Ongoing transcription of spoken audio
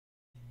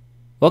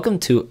Welcome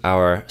to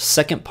our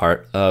second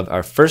part of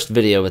our first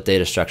video with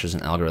data structures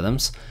and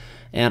algorithms.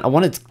 And I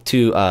wanted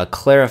to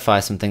clarify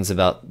some things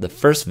about the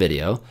first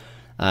video,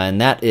 and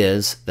that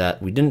is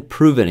that we didn't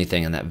prove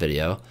anything in that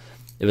video.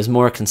 It was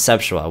more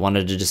conceptual. I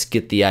wanted to just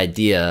get the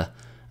idea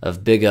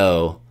of big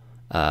O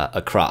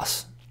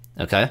across.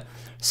 Okay,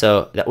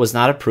 so that was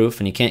not a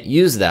proof, and you can't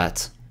use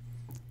that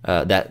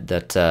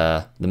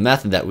the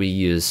method that we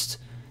used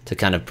to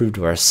kind of prove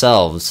to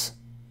ourselves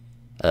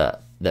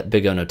that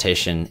big O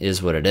notation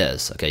is what it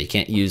is. Okay, you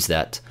can't use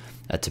that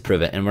to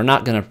prove it, and we're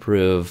not going to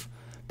prove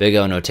big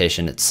O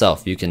notation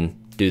itself. You can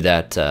do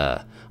that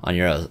on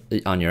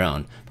your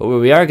own. But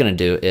what we are going to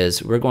do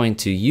is we're going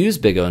to use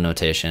big O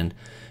notation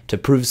to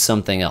prove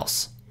something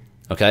else.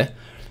 Okay,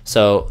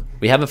 so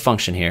we have a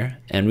function here,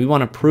 and we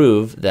want to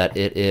prove that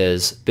it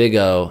is big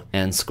O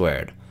n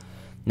squared.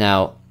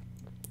 Now,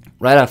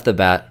 right off the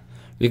bat,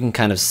 we can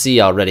kind of see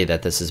already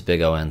that this is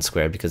big O n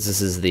squared because this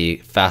is the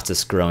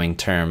fastest growing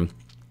term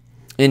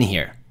in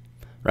here,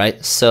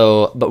 right?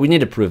 So, but we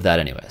need to prove that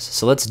anyways.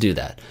 So let's do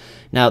that.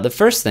 Now, the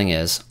first thing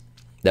is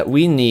that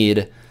we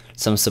need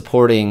some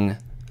supporting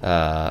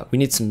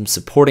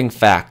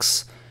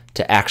facts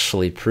to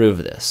actually prove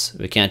this.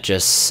 We can't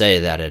just say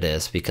that it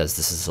is because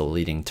this is a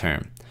leading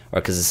term,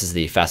 or because this is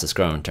the fastest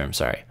growing term,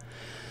 sorry.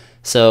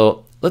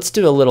 So let's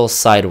do a little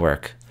side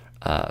work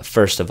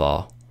first of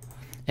all,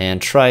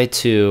 and try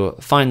to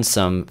find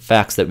some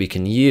facts that we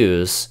can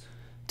use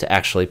to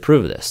actually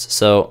prove this.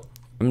 So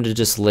I'm going to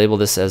just label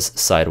this as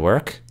side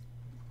work.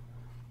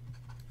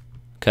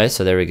 Okay,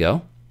 so there we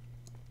go.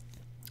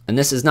 And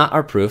this is not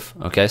our proof.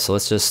 Okay, so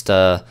let's just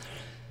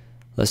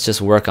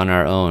work on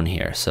our own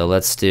here. So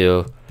let's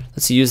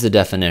use the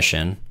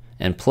definition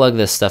and plug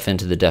this stuff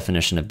into the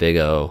definition of big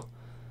O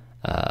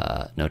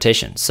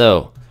notation.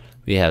 So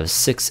we have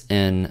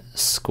 6n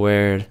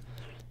squared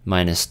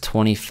minus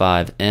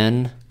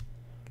 25n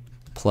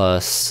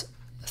plus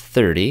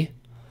 30.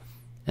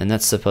 And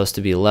that's supposed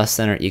to be less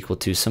than or equal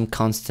to some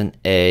constant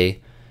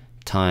a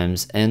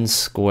times n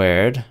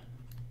squared,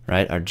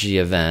 right, our g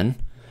of n.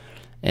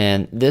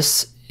 And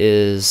this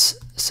is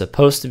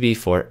supposed to be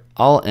for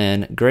all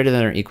n greater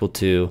than or equal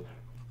to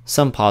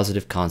some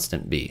positive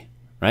constant b,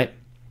 right?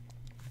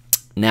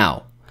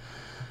 Now,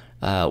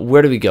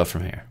 where do we go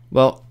from here?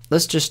 Well,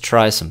 let's just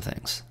try some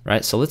things,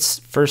 right? So let's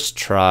first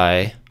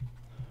try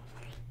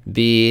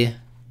b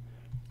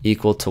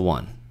equal to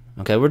 1.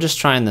 Okay, we're just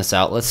trying this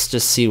out. Let's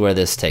just see where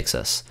this takes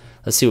us.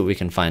 Let's see what we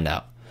can find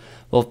out.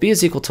 Well, if b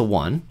is equal to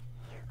 1,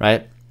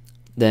 right,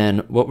 then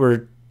what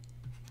we're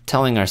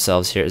telling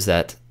ourselves here is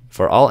that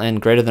for all n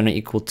greater than or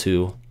equal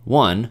to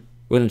 1,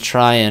 we're going to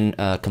try and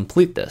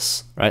complete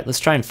this, right? Let's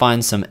try and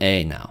find some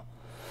a now.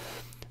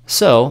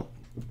 So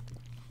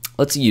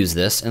let's use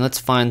this and let's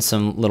find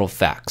some little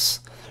facts,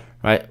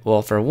 right?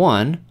 Well, for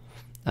 1,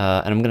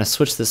 and I'm going to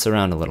switch this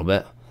around a little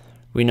bit,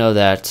 we know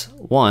that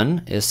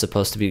 1 is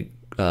supposed to be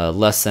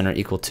less than or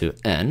equal to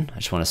n. I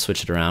just want to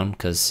switch it around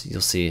because you'll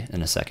see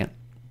in a second.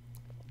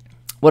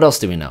 What else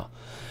do we know?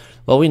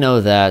 Well, we know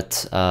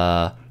that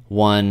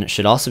 1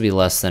 should also be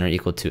less than or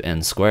equal to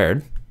n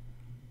squared,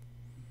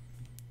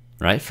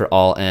 right? For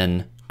all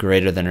n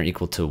greater than or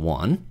equal to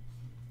 1,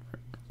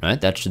 right?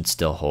 That should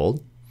still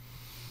hold.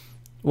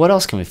 What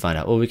else can we find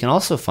out? Well, we can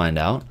also find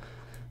out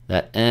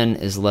that n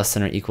is less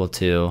than or equal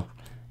to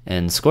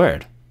n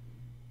squared,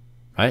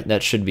 right?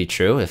 That should be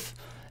true if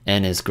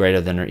n is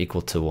greater than or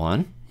equal to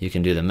 1. You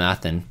can do the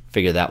math and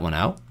figure that one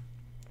out.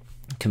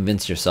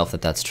 Convince yourself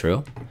that that's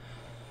true.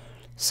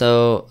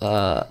 So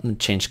let me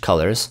change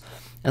colors.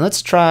 And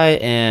let's try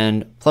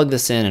and plug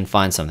this in and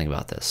find something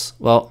about this.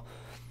 Well,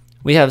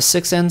 we have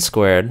 6n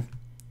squared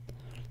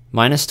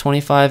minus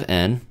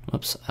 25n.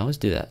 Whoops, I always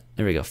do that.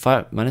 There we go.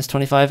 Minus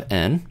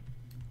 25n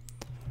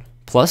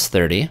plus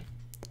 30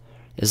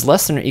 is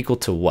less than or equal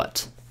to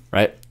what,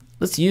 right?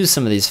 Let's use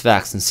some of these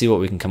facts and see what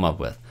we can come up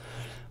with.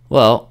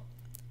 Well,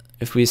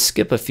 if we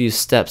skip a few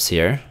steps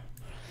here,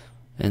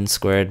 n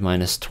squared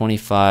minus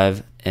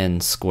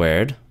 25n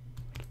squared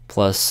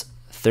plus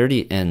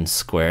 30n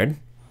squared,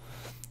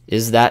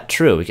 is that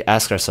true? We can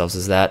ask ourselves,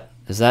 is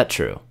that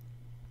true?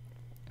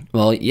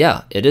 Well,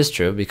 yeah, it is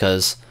true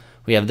because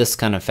we have this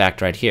kind of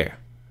fact right here,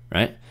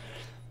 right?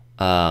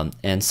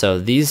 And so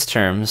these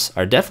terms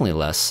are definitely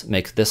less,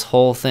 make this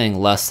whole thing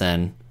less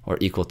than or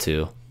equal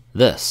to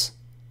this,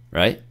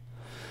 right?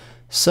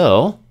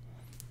 So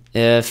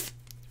if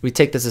we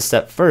take this a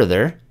step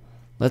further,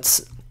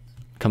 let's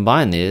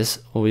combine these.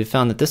 Well, we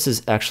found that this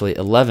is actually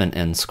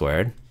 11n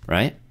squared,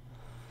 right?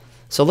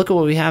 So look at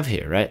what we have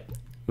here, right?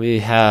 We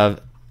have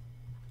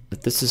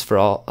that this is for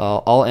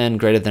all n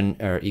greater than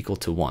or equal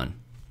to 1.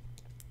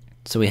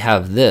 So we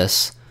have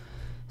this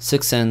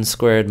 6n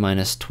squared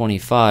minus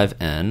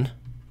 25n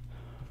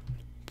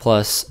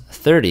plus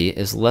 30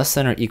 is less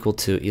than or equal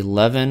to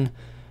 11n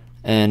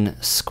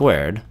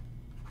squared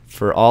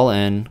for all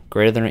n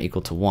greater than or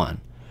equal to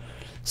 1.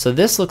 So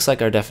this looks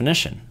like our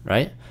definition,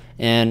 right?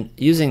 And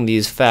using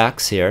these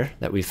facts here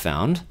that we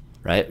found,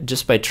 right,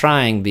 just by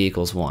trying b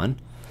equals 1,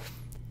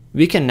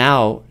 we can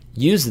now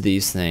use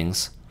these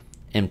things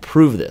and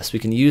prove this. We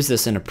can use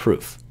this in a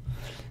proof.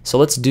 So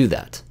let's do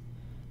that.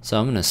 So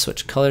I'm going to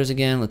switch colors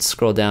again. Let's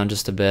scroll down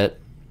just a bit.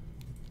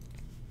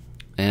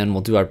 And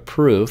we'll do our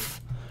proof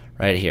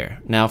right here.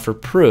 Now for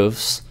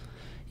proofs,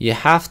 you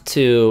have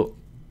to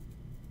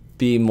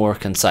be more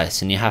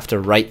concise and you have to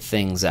write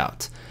things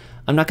out.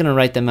 I'm not going to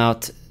write them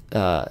out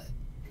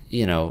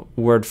you know,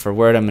 word for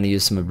word. I'm going to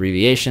use some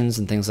abbreviations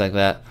and things like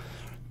that.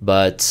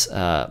 But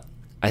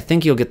I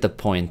think you'll get the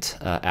point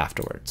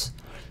afterwards.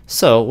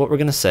 So what we're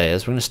going to say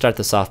is we're going to start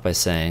this off by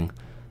saying,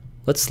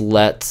 let's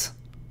let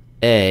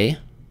A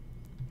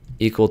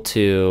equal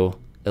to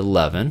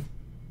 11.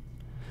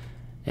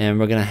 And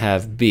we're going to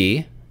have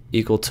B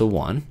equal to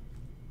 1.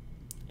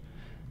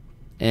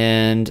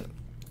 And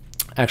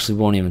actually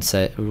we won't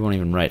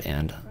even write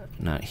and,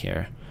 not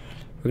here.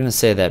 We're going to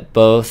say that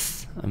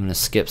both, I'm going to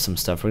skip some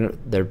stuff.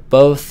 They're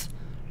both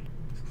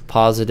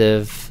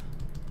positive,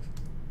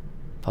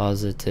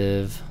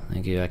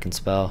 thank you, I can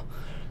spell,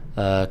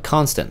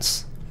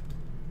 constants.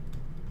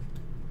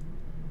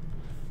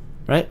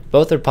 Right?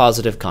 Both are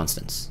positive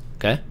constants.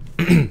 Okay?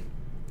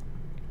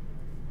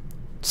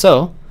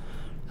 So,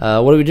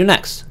 what do we do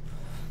next?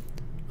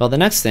 Well, the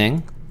next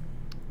thing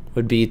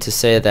would be to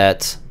say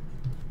that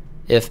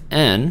if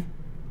n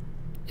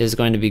is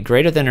going to be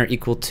greater than or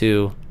equal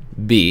to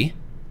b,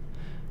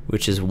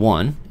 which is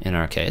 1 in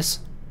our case,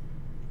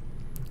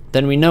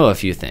 then we know a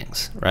few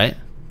things, right?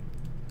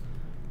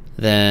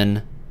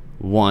 Then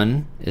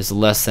 1 is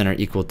less than or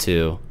equal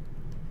to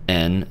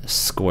n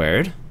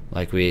squared,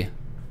 like we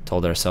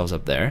told ourselves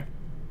up there.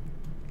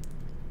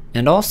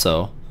 And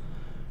also,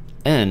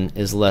 n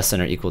is less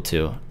than or equal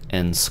to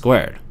n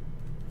squared.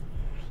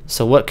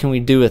 So what can we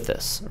do with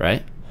this,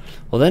 right?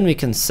 Well, then we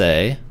can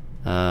say,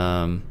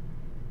 we'll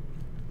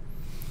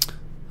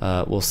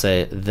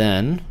say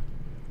then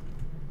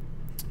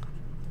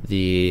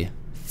the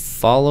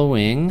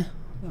following,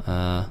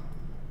 wow,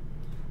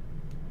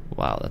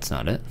 that's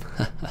not it.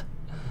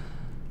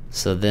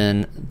 So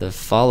then the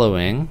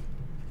following,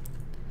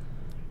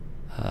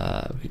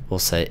 we'll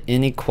say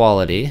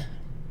inequality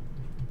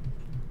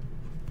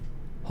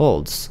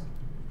holds.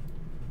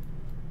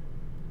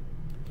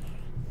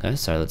 Okay,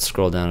 sorry, let's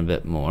scroll down a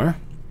bit more.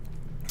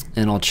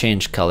 And I'll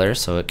change color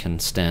so it can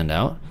stand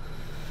out.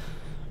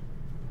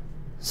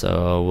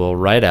 So we'll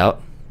write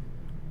out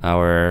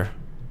our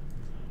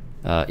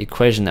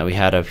equation that we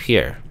had up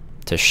here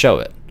to show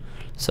it.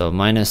 So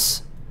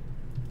minus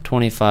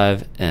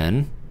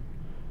 25n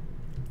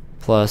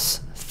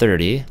plus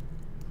 30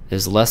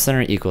 is less than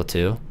or equal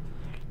to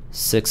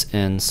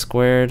 6n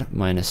squared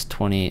minus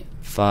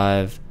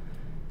 25n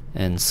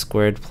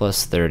squared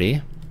plus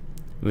 30,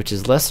 which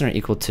is less than or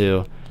equal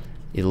to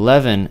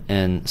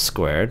 11n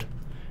squared.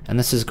 And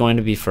this is going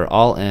to be for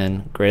all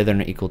n greater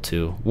than or equal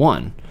to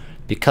 1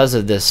 because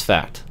of this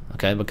fact,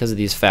 okay? Because of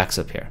these facts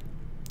up here,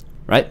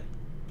 right?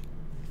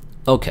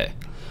 Okay,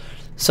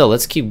 so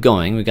let's keep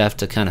going. We have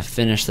to kind of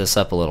finish this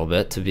up a little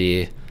bit to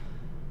be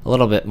a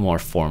little bit more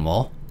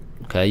formal,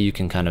 okay? You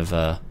can kind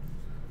of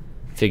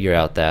figure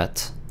out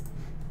that.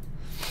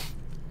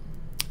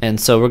 And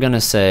so we're going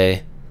to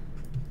say,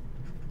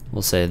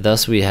 we'll say,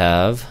 thus we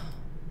have,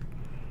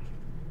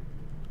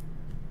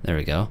 there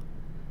we go.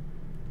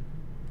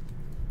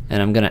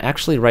 And I'm going to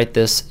actually write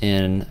this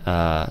in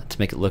to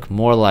make it look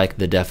more like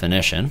the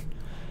definition,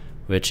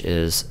 which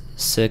is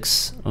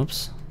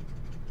 6n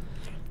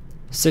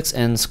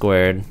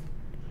squared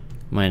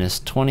minus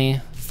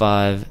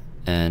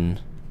 25n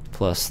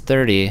plus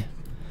 30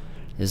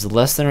 is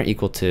less than or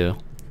equal to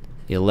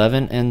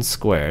 11n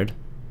squared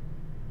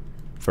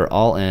for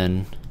all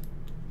n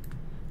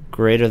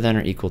greater than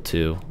or equal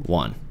to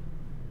 1.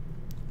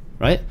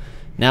 Right?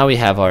 Now we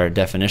have our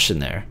definition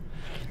there.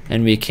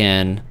 And we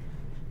can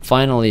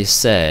finally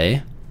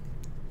say,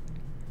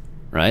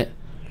 right,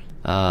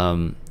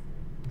 we'll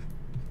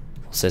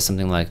say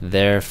something like,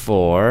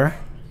 therefore,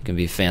 you can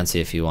be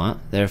fancy if you want,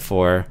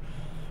 therefore,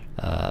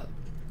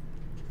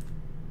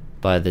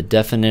 by the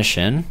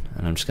definition,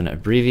 and I'm just going to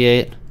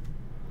abbreviate,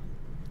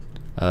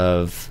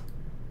 of,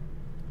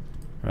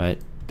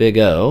 right, big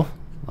O,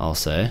 I'll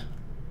say,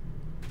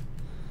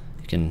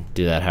 you can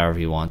do that however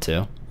you want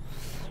to,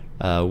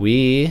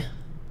 we've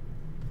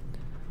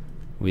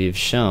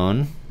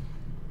shown,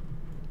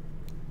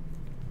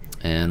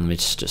 and let me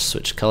just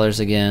switch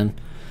colors again.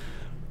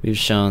 We've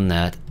shown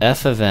that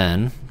f of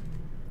n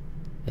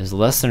is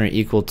less than or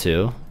equal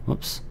to,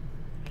 whoops,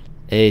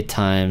 a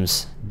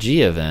times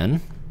g of n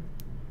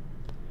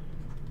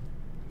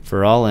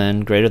for all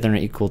n greater than or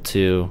equal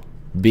to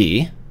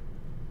b,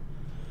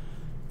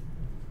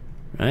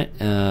 right?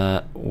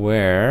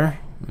 Where,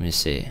 let me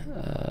see,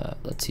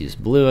 let's use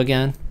blue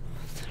again,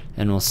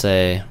 and we'll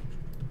say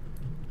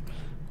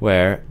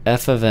where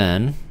f of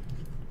n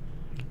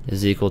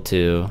is equal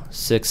to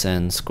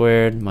 6n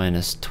squared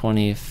minus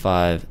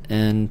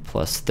 25n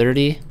plus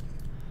 30.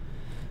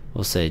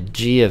 We'll say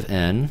g of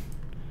n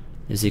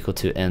is equal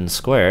to n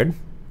squared.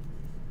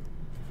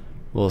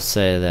 We'll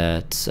say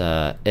that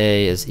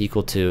a is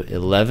equal to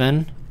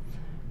 11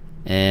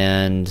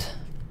 and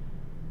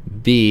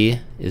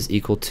b is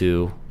equal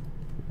to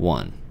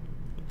 1.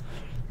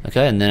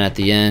 Okay, and then at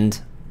the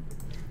end,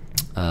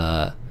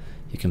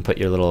 you can put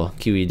your little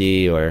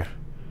QED or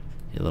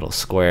your little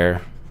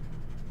square,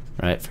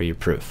 right, for your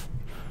proof.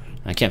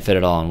 I can't fit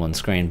it all on one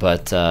screen,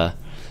 but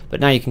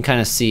now you can kind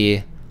of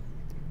see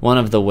one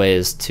of the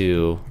ways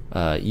to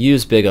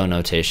use big O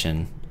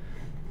notation,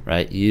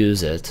 right?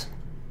 Use it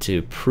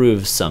to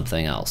prove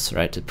something else,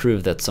 right? To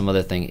prove that some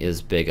other thing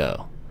is big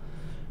O,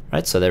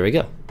 right? So there we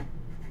go.